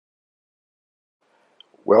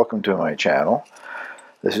welcome to my channel.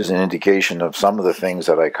 This is an indication of some of the things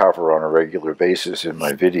that I cover on a regular basis in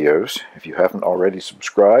my videos. If you haven't already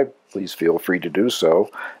subscribed, please feel free to do so,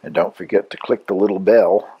 and don't forget to click the little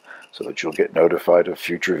bell so that you'll get notified of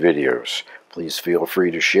future videos. Please feel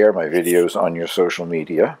free to share my videos on your social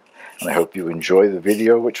media, and I hope you enjoy the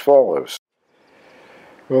video which follows.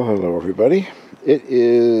 Well, hello everybody. It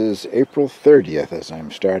is April 30th as I'm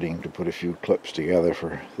starting to put a few clips together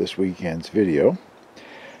for this weekend's video.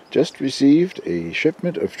 Just received a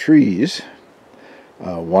shipment of trees,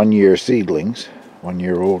 1-year seedlings,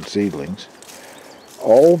 1-year-old seedlings.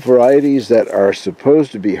 All varieties that are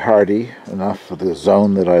supposed to be hardy enough for the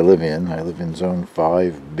zone that I live in. I live in zone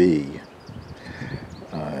 5B.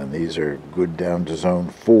 And these are good down to zone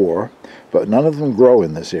 4, but none of them grow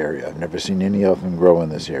in this area. I've never seen any of them grow in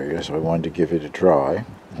this area, so I wanted to give it a try.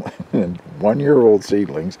 And 1-year-old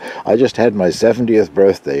seedlings. I just had my 70th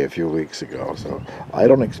birthday a few weeks ago, so I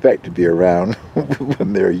don't expect to be around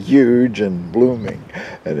when they're huge and blooming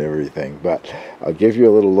and everything, but I'll give you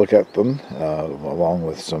a little look at them along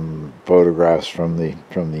with some photographs from the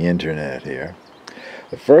internet here.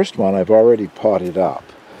 The first one I've already potted up.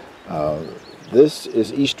 This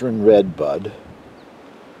is Eastern Redbud,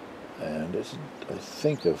 and it's, I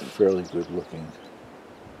think, a fairly good looking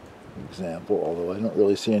example, although I don't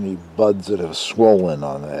really see any buds that have swollen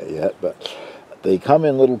on that yet, but they come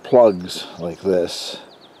in little plugs like this,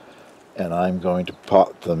 and I'm going to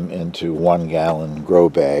pot them into 1-gallon grow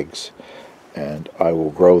bags, and I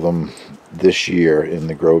will grow them this year in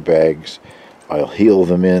the grow bags. I'll heel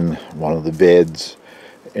them in one of the beds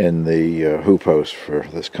in the hoop house for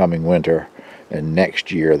this coming winter, and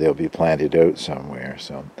next year they'll be planted out somewhere.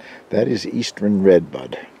 So that is Eastern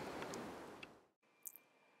Redbud.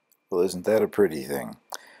 Well, isn't that a pretty thing?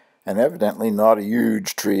 And evidently not a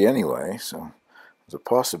huge tree anyway, so there's a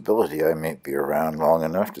possibility I may be around long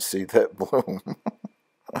enough to see that bloom.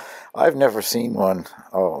 I've never seen one,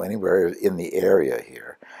 anywhere in the area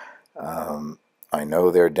here. I know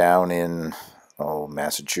they're down in,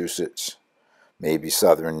 Massachusetts, maybe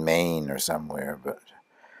southern Maine or somewhere, but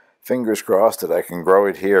fingers crossed that I can grow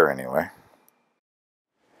it here anyway.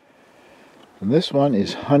 And this one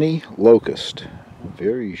is Honey Locust. A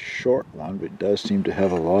very short one, but it does seem to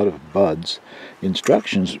have a lot of buds. The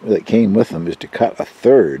instructions that came with them is to cut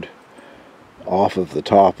 1/3 off of the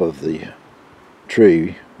top of the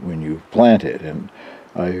tree when you plant it, and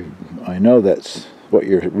I know that's what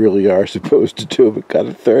you really are supposed to do, but cut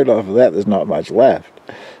 1/3 off of that, there's not much left.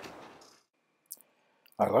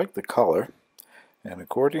 I like the color, and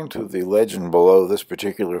according to the legend below this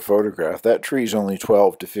particular photograph, that tree's only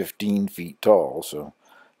 12 to 15 feet tall, so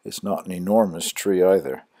it's not an enormous tree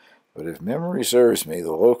either. But if memory serves me,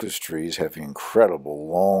 the locust trees have incredible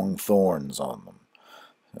long thorns on them.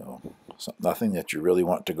 So nothing that you really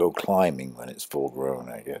want to go climbing when it's full grown,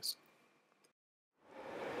 I guess.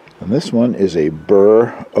 And this one is a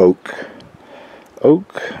bur oak.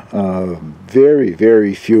 Very,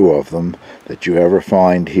 very few of them that you ever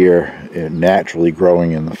find here naturally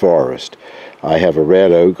growing in the forest. I have a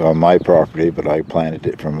red oak on my property, but I planted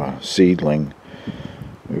it from a seedling.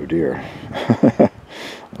 Oh dear.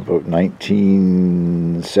 About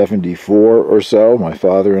 1974 or so, my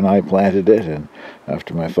father and I planted it, and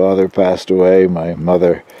after my father passed away, my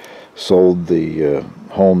mother sold the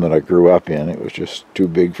home that I grew up in. It was just too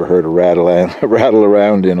big for her to rattle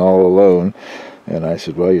around in all alone. And I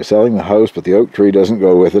said, well, you're selling the house, but the oak tree doesn't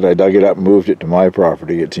go with it. I dug it up and moved it to my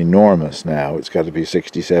property. It's enormous now. It's got to be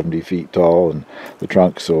 60, 70 feet tall, and the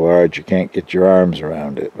trunk's so large you can't get your arms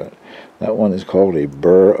around it. But that one is called a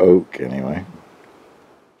bur oak, anyway.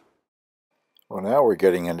 Well, now we're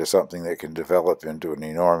getting into something that can develop into an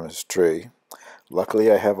enormous tree.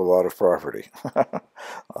 Luckily, I have a lot of property.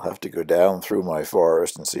 I'll have to go down through my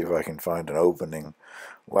forest and see if I can find an opening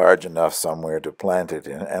large enough somewhere to plant it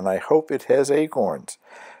in, and I hope it has acorns.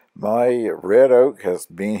 My red oak has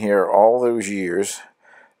been here all those years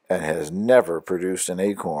and has never produced an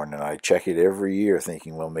acorn, and I check it every year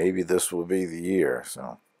thinking, well, maybe this will be the year.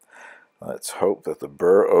 So let's hope that the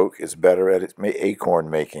bur oak is better at its acorn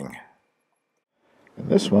making. And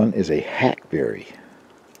this one is a hackberry.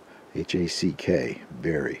 H-A-C-K,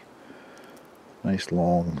 berry. Nice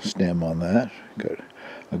long stem on that. Got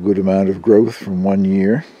a good amount of growth from 1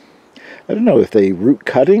 year. I don't know if they root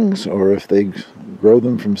cuttings or if they grow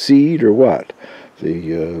them from seed or what.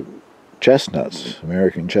 The chestnuts,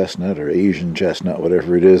 American chestnut or Asian chestnut,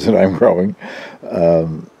 whatever it is that I'm growing,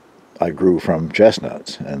 I grew from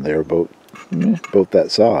chestnuts, and they're both that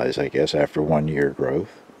size, I guess, after 1 year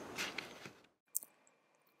growth.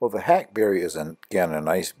 Well, the hackberry is, again, a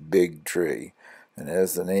nice big tree, And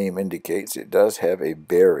as the name indicates, it does have a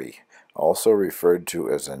berry, also referred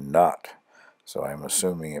to as a nut. So I'm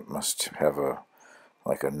assuming it must have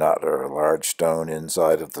like a nut or a large stone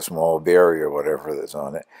inside of the small berry or whatever that's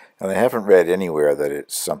on it. And I haven't read anywhere that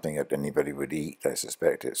it's something that anybody would eat. I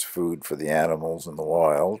suspect it's food for the animals in the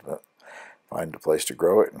wild, but find a place to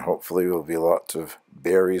grow it, and hopefully there will be lots of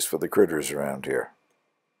berries for the critters around here.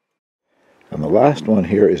 And the last one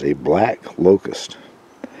here is a black locust.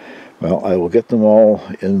 Well, I will get them all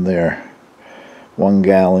in their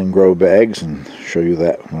 1-gallon grow bags and show you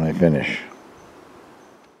that when I finish.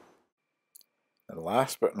 And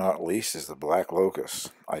last but not least is the black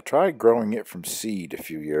locust. I tried growing it from seed a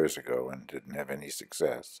few years ago and didn't have any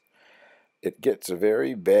success. It gets a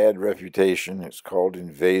very bad reputation. It's called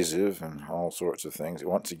invasive and all sorts of things.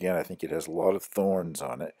 Once again, I think it has a lot of thorns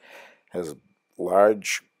on it. It has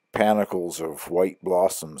large panicles of white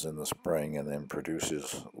blossoms in the spring and then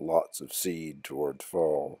produces lots of seed towards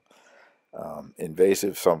fall.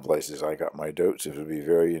 Invasive some places. I got my doubts if it would be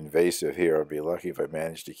very invasive here. I'd be lucky if I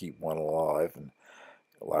managed to keep one alive and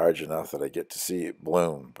large enough that I get to see it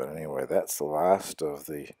bloom. But anyway, that's the last of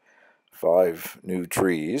the 5 new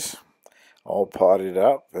trees, all potted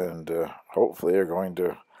up, and hopefully are going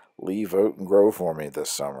to leave out and grow for me this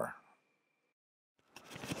summer.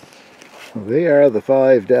 Well, they are the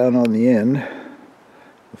 5 down on the end.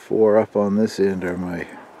 The 4 up on this end are my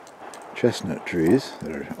chestnut trees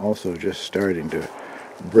that are also just starting to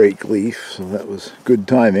break leaf, so that was good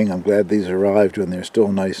timing. I'm glad these arrived when they're still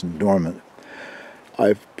nice and dormant.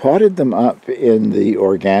 I've potted them up in the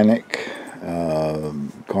organic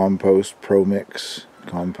compost, ProMix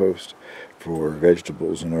compost for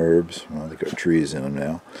vegetables and herbs. Well, they've got trees in them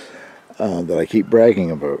now that I keep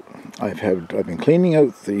bragging about. I've been cleaning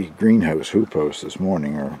out the greenhouse hoop house this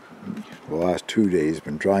morning, or the last 2 days,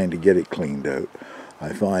 been trying to get it cleaned out.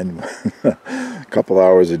 I find a couple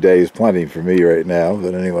hours a day is plenty for me right now,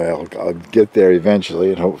 but anyway, I'll get there eventually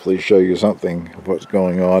and hopefully show you something of what's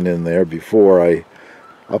going on in there before I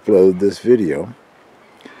upload this video.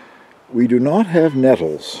 We do not have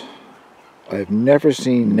nettles. I've never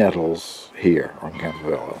seen nettles here on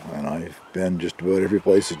Campobello, and I've been just about every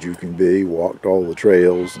place that you can be, walked all the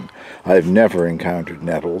trails, and I've never encountered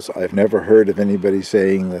nettles. I've never heard of anybody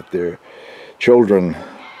saying that their children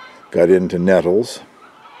got into nettles.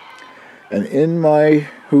 And in my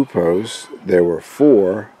hoop house, there were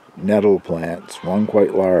 4 nettle plants, one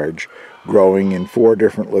quite large, growing in 4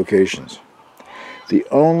 different locations. The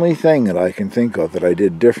only thing that I can think of that I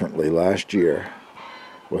did differently last year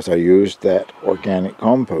was I used that organic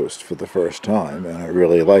compost for the first time, and I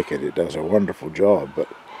really like it. It does a wonderful job, but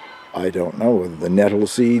I don't know whether the nettle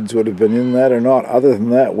seeds would have been in that or not. Other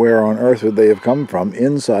than that, where on earth would they have come from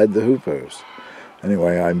inside the hoop house?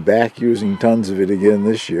 Anyway, I'm back using tons of it again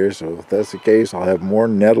this year, so if that's the case, I'll have more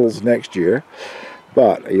nettles next year.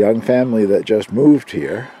 But a young family that just moved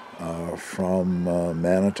here from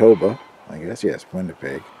Manitoba, I guess, yes,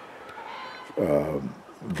 Winnipeg,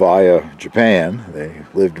 via Japan. They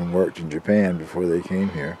lived and worked in Japan before they came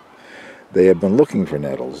here. They have been looking for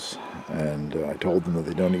nettles, and I told them that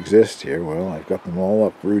they don't exist here. Well, I've got them all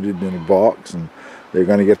uprooted in a box, and they're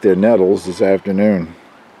going to get their nettles this afternoon.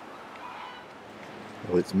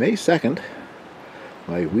 Well, it's May 2nd.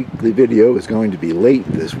 My weekly video is going to be late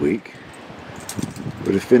this week.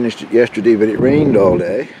 Would have finished it yesterday, but it rained all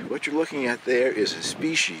day. What you're looking at there is a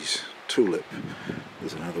species tulip.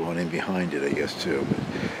 There's another one in behind it, I guess, too.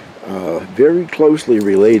 Very closely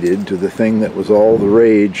related to the thing that was all the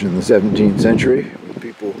rage in the 17th century, where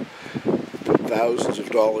people put thousands of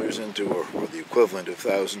dollars into, or the equivalent of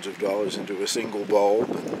thousands of dollars into a single bulb,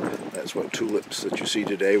 and that's what tulips that you see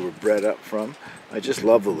today were bred up from. I just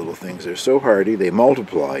love the little things. They're so hardy, they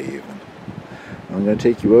multiply even. I'm going to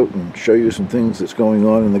take you out and show you some things that's going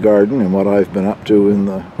on in the garden and what I've been up to in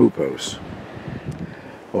the hoop house.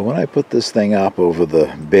 Well, when I put this thing up over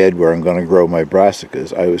the bed where I'm going to grow my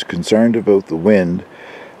brassicas, I was concerned about the wind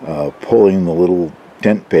pulling the little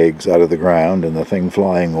tent pegs out of the ground and the thing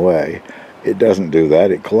flying away. It doesn't do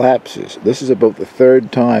that. It collapses. This is about the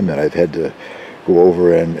 3rd time that I've had to go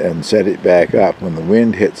over and set it back up. When the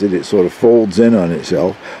wind hits it, it sort of folds in on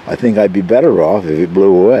itself. I think I'd be better off if it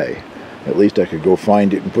blew away. At least I could go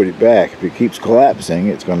find it and put it back. If it keeps collapsing,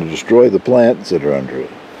 it's going to destroy the plants that are under it.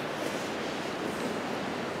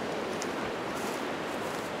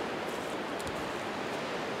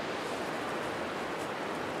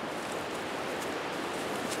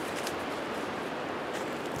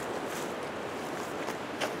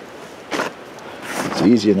 It's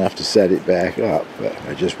easy enough to set it back up, but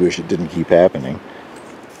I just wish it didn't keep happening.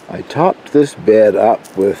 I topped this bed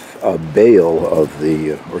up with a bale of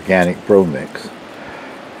the organic ProMix.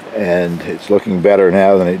 and it's looking better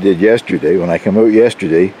now than it did yesterday. When I came out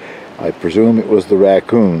yesterday, I presume it was the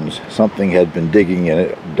raccoons. Something had been digging in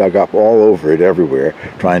it, dug up all over it everywhere,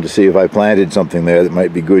 trying to see if I planted something there that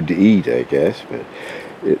might be good to eat, I guess. But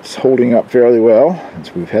it's holding up fairly well.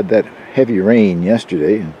 We've had that heavy rain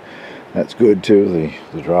yesterday, and that's good too.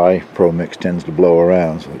 The dry Pro Mix tends to blow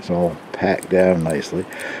around, so it's all packed down nicely.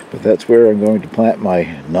 But that's where I'm going to plant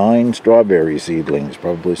my 9 strawberry seedlings,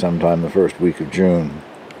 probably sometime the first week of June.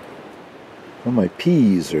 Well, my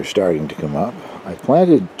peas are starting to come up. I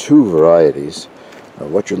planted 2 varieties.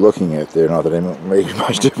 What you're looking at there, not that it won't make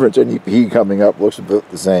much difference, any pea coming up looks about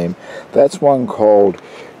the same. That's one called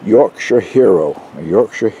Yorkshire Hero, a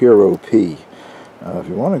Yorkshire Hero pea. If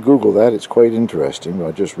you want to Google that, it's quite interesting.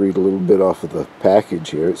 I'll just read a little bit off of the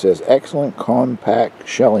package here. It says, excellent compact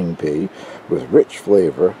shelling pea with rich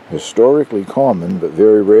flavor, historically common but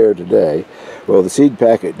very rare today. Well, the seed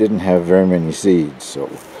packet didn't have very many seeds, so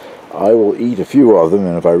I will eat a few of them,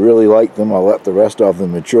 and if I really like them, I'll let the rest of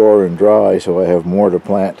them mature and dry so I have more to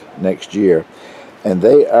plant next year. And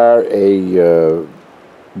they are a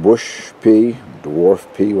bush pea,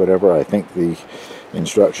 dwarf pea, whatever. I think the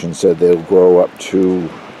instructions said they'll grow up to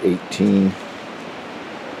 18.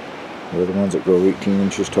 They're the ones that grow 18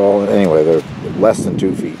 inches tall. Anyway, they're less than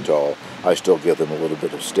 2 feet tall. I still give them a little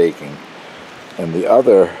bit of staking. And the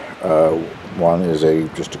other one is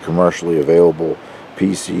just a commercially available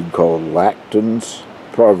pea seed called Lacton's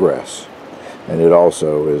Progress. And it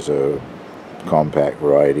also is a compact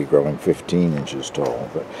variety growing 15 inches tall.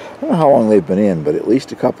 But I don't know how long they've been in, but at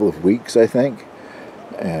least a couple of weeks, I think.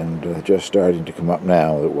 And just starting to come up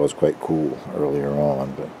now. It was quite cool earlier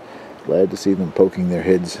on, but glad to see them poking their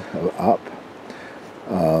heads up.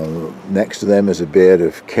 Next to them is a bed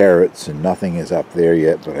of carrots, and nothing is up there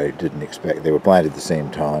yet, but I didn't expect, they were planted at the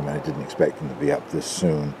same time, and I didn't expect them to be up this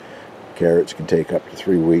soon. Carrots can take up to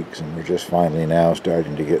 3 weeks, and we're just finally now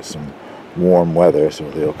starting to get some warm weather,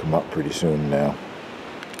 so they'll come up pretty soon now.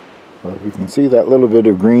 Well, you can see that little bit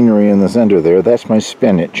of greenery in the center there. That's my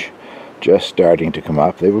spinach, just starting to come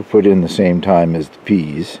up. They were put in the same time as the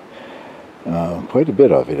peas. Quite a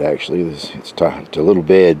bit of it, actually. It's a little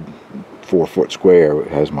bed, 4-foot square. It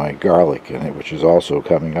has my garlic in it, which is also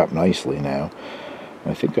coming up nicely now.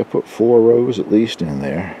 I think I put 4 rows at least in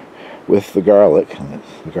there with the garlic, and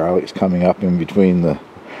the garlic's coming up in between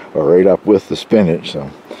or right up with the spinach, so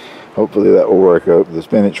hopefully that will work out. The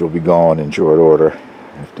spinach will be gone in short order.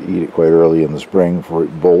 I have to eat it quite early in the spring before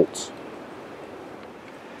it bolts.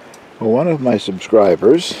 Well, one of my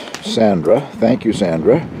subscribers, Sandra, thank you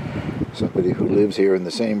Sandra, somebody who lives here in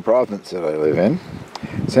the same province that I live in,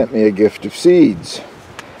 sent me a gift of seeds.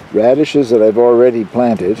 Radishes that I've already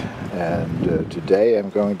planted, and today I'm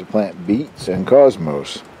going to plant beets and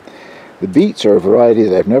cosmos. The beets are a variety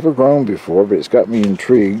that I've never grown before, but it's got me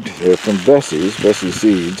intrigued. They're from Bessie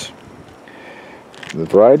Seeds. The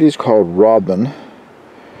variety is called Robin.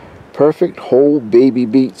 Perfect whole baby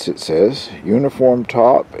beets, it says. Uniform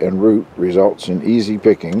top and root results in easy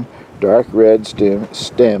picking. Dark red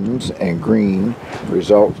stems and green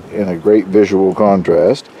result in a great visual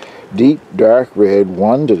contrast. Deep dark red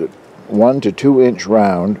 1 to 2 inch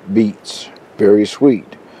round beets. Very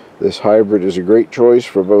sweet. This hybrid is a great choice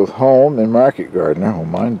for both home and market gardener. Well,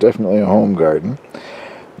 mine definitely a home garden.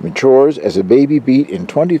 Matures as a baby beet in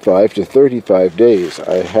 25 to 35 days.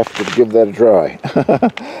 I have to give that a try.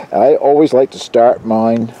 I always like to start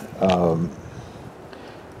mine, and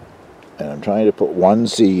I'm trying to put 1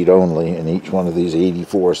 seed only in each one of these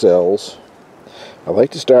 84 cells. I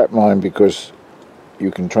like to start mine because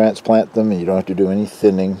you can transplant them and you don't have to do any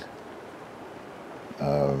thinning.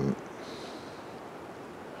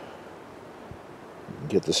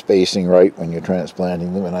 Get the spacing right when you're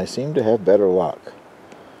transplanting them, and I seem to have better luck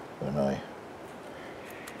when I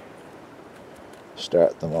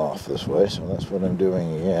start them off this way, so that's what I'm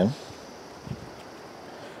doing again.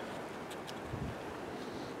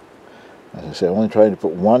 As I say, I'm only trying to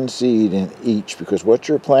put 1 seed in each, because what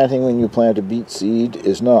you're planting when you plant a beet seed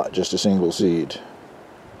is not just a single seed,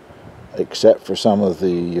 except for some of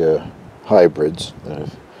the hybrids that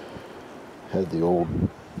have had the old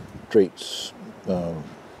traits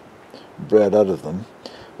bred out of them.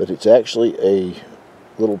 But it's actually a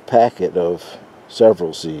little packet of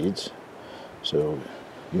several seeds, so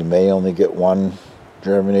you may only get 1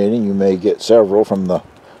 germinating, you may get several from the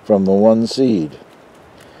 1 seed.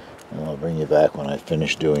 And I'll bring you back when I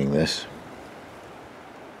finish doing this.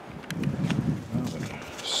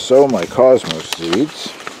 So my cosmos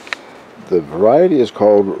seeds, the variety is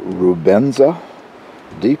called Rubenza,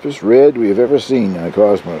 Deepest red we have ever seen in a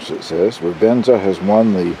cosmos, it says. Rabenza has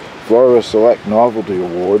won the Flora Select Novelty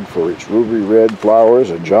Award for its ruby red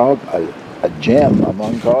flowers, a gem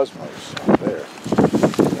among cosmos. There.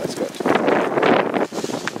 That's got to be.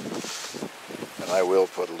 And I will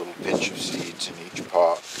put a little pinch of seeds in each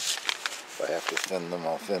pot. If I have to thin them,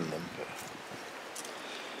 I'll thin them. But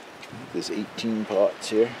there's 18 pots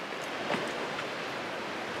here.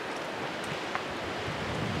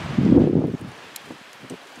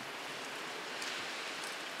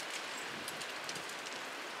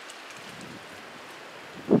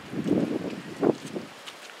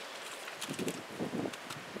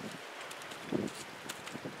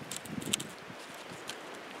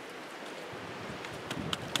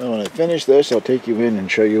 Well, when I finish this, I'll take you in and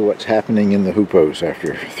show you what's happening in the hoopos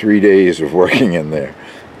after 3 days of working in there.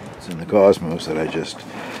 It's in the cosmos that I just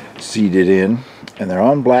seeded in, and they're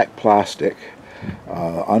on black plastic.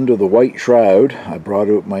 Under the white shroud, I brought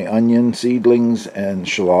out my onion seedlings and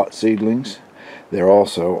shallot seedlings. They're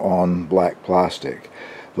also on black plastic.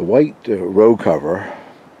 The white row cover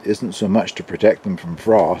isn't so much to protect them from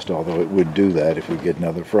frost, although it would do that if we get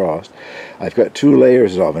another frost. I've got 2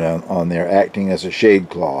 layers of it on there acting as a shade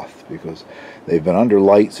cloth because they've been under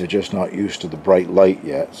lights, they're just not used to the bright light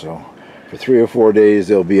yet. So for 3 or 4 days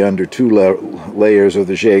they'll be under 2 layers of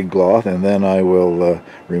the shade cloth, and then I will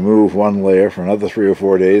remove 1 layer for another 3 or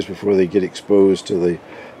 4 days before they get exposed to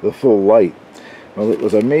the full light. Well, it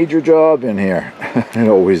was a major job in here. It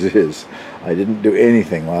always is. I didn't do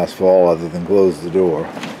anything last fall other than close the door.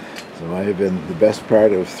 So I have been the best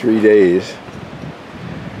part of 3 days.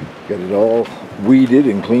 Got it all weeded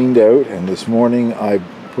and cleaned out, and this morning I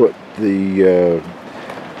put the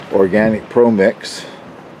organic Pro Mix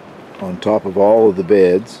on top of all of the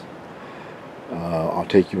beds. I'll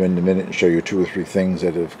take you in a minute and show you 2 or 3 things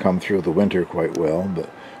that have come through the winter quite well. But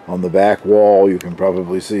on the back wall you can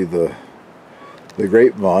probably see the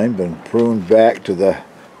grapevine been pruned back to the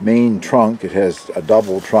main trunk. It has a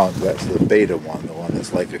double trunk. That's the beta one, the one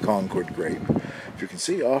that's like a Concord grape. If you can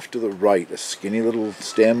see off to the right, a skinny little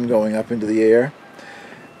stem going up into the air.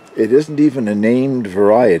 It isn't even a named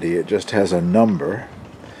variety, it just has a number.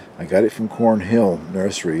 I got it from Cornhill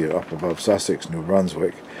Nursery up above Sussex, New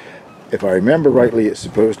Brunswick. If I remember rightly, it's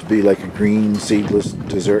supposed to be like a green seedless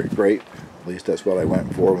dessert grape. At least that's what I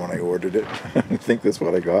went for when I ordered it. I think that's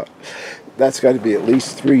what I got. That's got to be at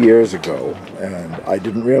least 3 years ago, and I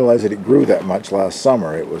didn't realize that it grew that much last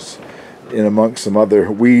summer. It was in amongst some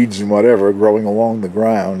other weeds and whatever growing along the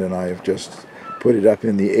ground, and I've just put it up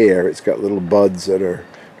in the air. It's got little buds that are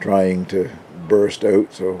trying to burst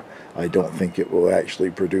out, so I don't think it will actually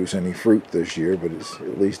produce any fruit this year, but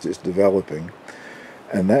at least it's developing.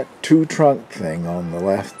 And that 2-trunk thing on the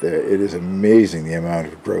left there, it is amazing the amount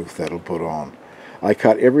of growth that'll put on. I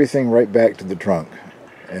cut everything right back to the trunk,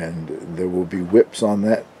 and there will be whips on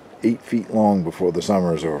that 8 feet long before the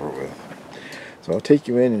summer is over with. So I'll take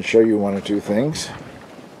you in and show you 1 or 2 things.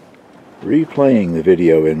 Replaying the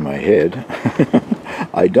video in my head,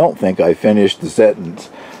 I don't think I finished the sentence.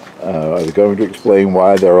 I was going to explain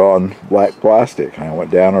why they're on black plastic. I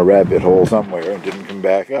went down a rabbit hole somewhere and didn't come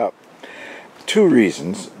back up. 2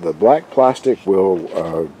 reasons. The black plastic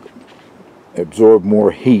will absorb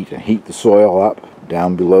more heat and heat the soil up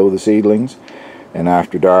down below the seedlings, and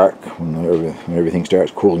after dark, when everything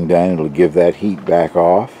starts cooling down, it'll give that heat back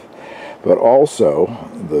off. But also,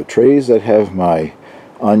 the trays that have my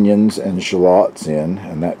onions and shallots in,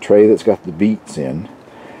 and that tray that's got the beets in,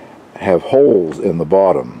 have holes in the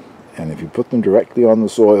bottom, and if you put them directly on the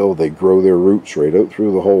soil, they grow their roots right out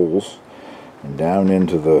through the holes and down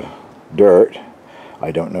into the dirt.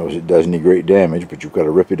 I don't know if it does any great damage, but you've got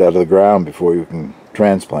to rip it out of the ground before you can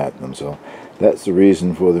transplant them. So that's the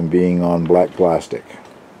reason for them being on black plastic.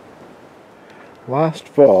 Last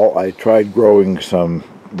fall I tried growing some,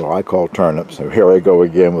 well, I call turnips. So here I go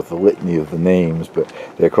again with the litany of the names, but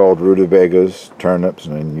they're called rutabagas, turnips,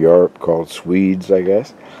 and in Europe called Swedes, I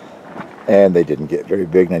guess. And they didn't get very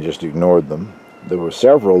big, and I just ignored them. There were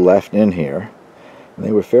several left in here, and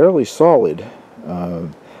they were fairly solid.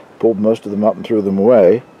 Pulled most of them up and threw them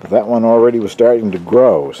away, but that one already was starting to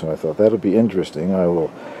grow, so I thought that'll be interesting. I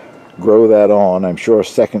will grow that on. I'm sure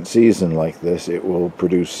second season like this it will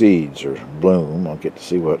produce seeds or bloom. I'll get to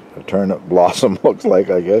see what a turnip blossom looks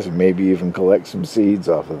like, I guess, and maybe even collect some seeds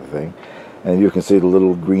off of the thing. And you can see the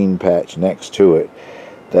little green patch next to it.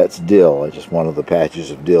 That's dill. Just one of the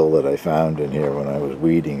patches of dill that I found in here when I was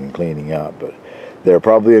weeding and cleaning up. But there are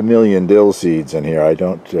probably a million dill seeds in here. I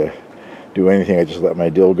don't do anything. I just let my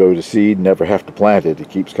dill go to seed, never have to plant it. It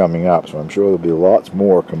keeps coming up, so I'm sure there'll be lots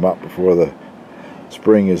more come up before the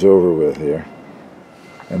spring is over with here.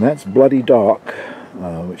 And that's Bloody Dock.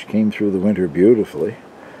 which came through the winter beautifully.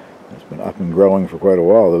 It's been up and growing for quite a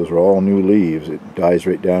while. Those are all new leaves. It dies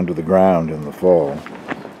right down to the ground in the fall.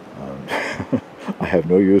 I have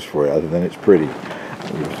no use for it other than it's pretty.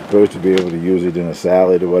 You're supposed to be able to use it in a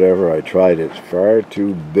salad or whatever. I tried it. It's far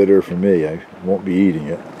too bitter for me. I won't be eating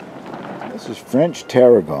it. This is French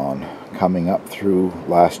tarragon coming up through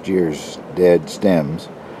last year's dead stems.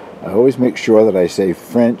 I always make sure that I say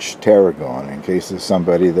French tarragon in case there's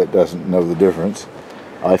somebody that doesn't know the difference.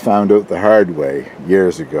 I found out the hard way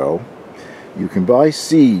years ago. You can buy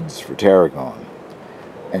seeds for tarragon,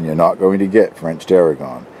 and you're not going to get French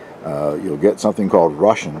tarragon. You'll get something called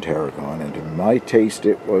Russian tarragon, and to my taste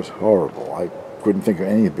it was horrible. I couldn't think of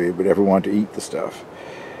anybody would ever want to eat the stuff.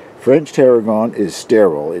 French tarragon is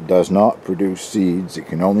sterile. It does not produce seeds. It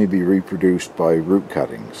can only be reproduced by root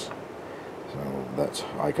cuttings. So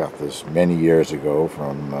I got this many years ago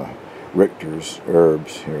from Richter's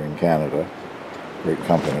Herbs here in Canada. Great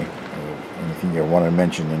company. Anything you want to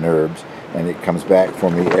mention in herbs, and it comes back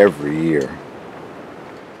for me every year.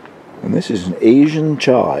 And this is an Asian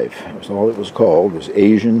chive. That's all it was called, was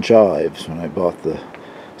Asian chives when I bought the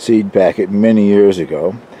seed packet many years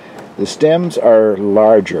ago. The stems are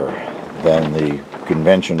larger than the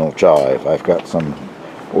conventional chive. I've got some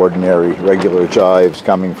ordinary regular chives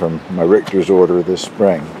coming from my Richter's order this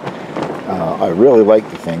spring. I really like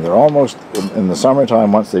the thing. They're almost, in the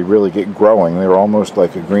summertime, once they really get growing, they're almost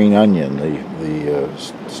like a green onion. The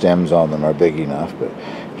stems on them are big enough, but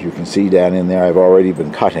as you can see down in there, I've already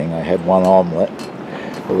been cutting. I had one omelette.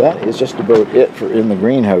 Well, that is just about it for in the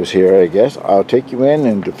greenhouse here, I guess. I'll take you in,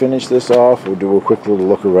 and to finish this off, we'll do a quick little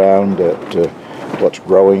look around at what's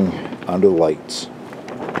growing under the lights.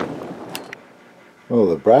 Well,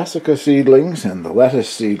 the brassica seedlings and the lettuce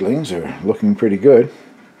seedlings are looking pretty good.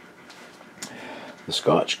 The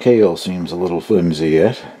Scotch kale seems a little flimsy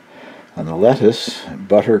yet, and the lettuce,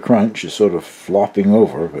 Butter Crunch, is sort of flopping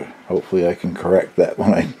over, but hopefully I can correct that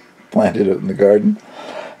when I plant it out in the garden.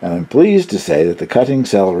 And I'm pleased to say that the cutting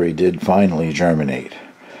celery did finally germinate.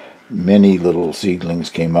 Many little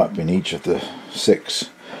seedlings came up in each of the 6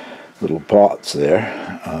 little pots there.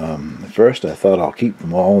 At first I thought I'll keep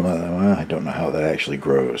them all, and I don't know how that actually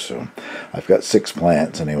grows, so I've got 6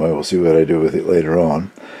 plants anyway. We'll see what I do with it later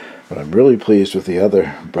on. But I'm really pleased with the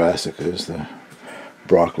other brassicas, the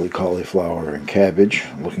broccoli, cauliflower, and cabbage,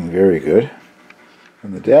 looking very good.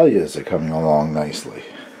 And the dahlias are coming along nicely.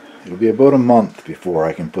 It'll be about a month before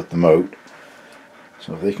I can put them out.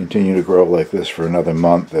 So if they continue to grow like this for another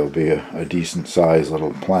month, they'll be a decent sized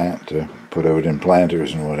little plant to put out in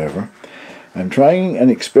planters and whatever. I'm trying an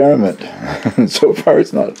experiment. So far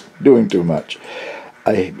it's not doing too much.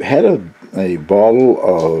 I had a bottle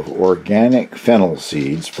of organic fennel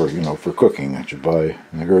seeds for cooking that you buy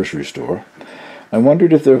in the grocery store. I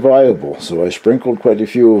wondered if they're viable, so I sprinkled quite a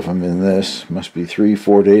few of them in this. Must be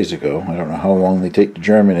 3-4 days ago. I don't know how long they take to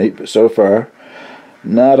germinate, but so far,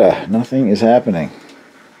 nada. Nothing is happening.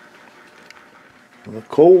 Well, the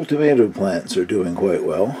cold tomato plants are doing quite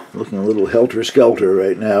well. Looking a little helter-skelter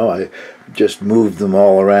right now. I just moved them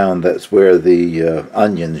all around. That's where the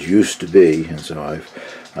onions used to be, and so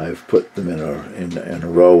I've put them in a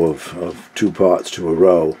row of 2 pots to a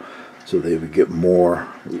row, so they would get more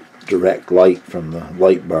direct light from the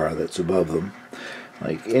light bar that's above them.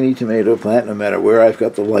 Like any tomato plant, no matter where I've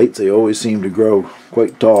got the lights, they always seem to grow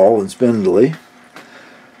quite tall and spindly.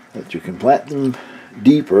 But you can plant them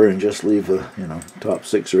deeper and just leave the top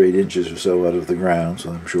 6 or 8 inches or so out of the ground,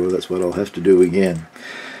 so I'm sure that's what I'll have to do again.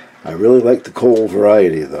 I really like the cold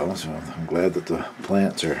variety though, so I'm glad that the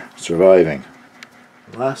plants are surviving.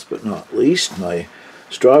 Last but not least, my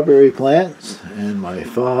strawberry plants and my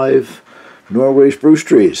 5 Norway spruce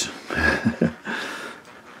trees.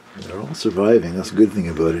 They're all surviving. That's a good thing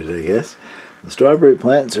about it, I guess. The strawberry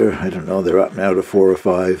plants are, I don't know, they're up now to 4 or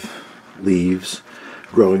 5 leaves,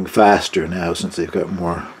 growing faster now since they've got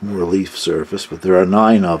more leaf surface, but there are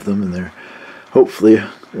 9 of them, and they're hopefully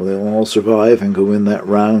they'll all survive and go in that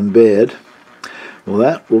round bed. Well,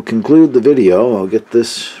 that will conclude the video. I'll get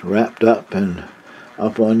this wrapped up and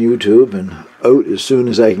up on YouTube and out as soon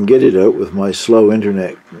as I can get it out with my slow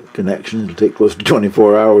internet connection. It'll take close to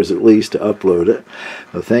 24 hours at least to upload it.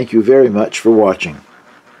 Well, thank you very much for watching.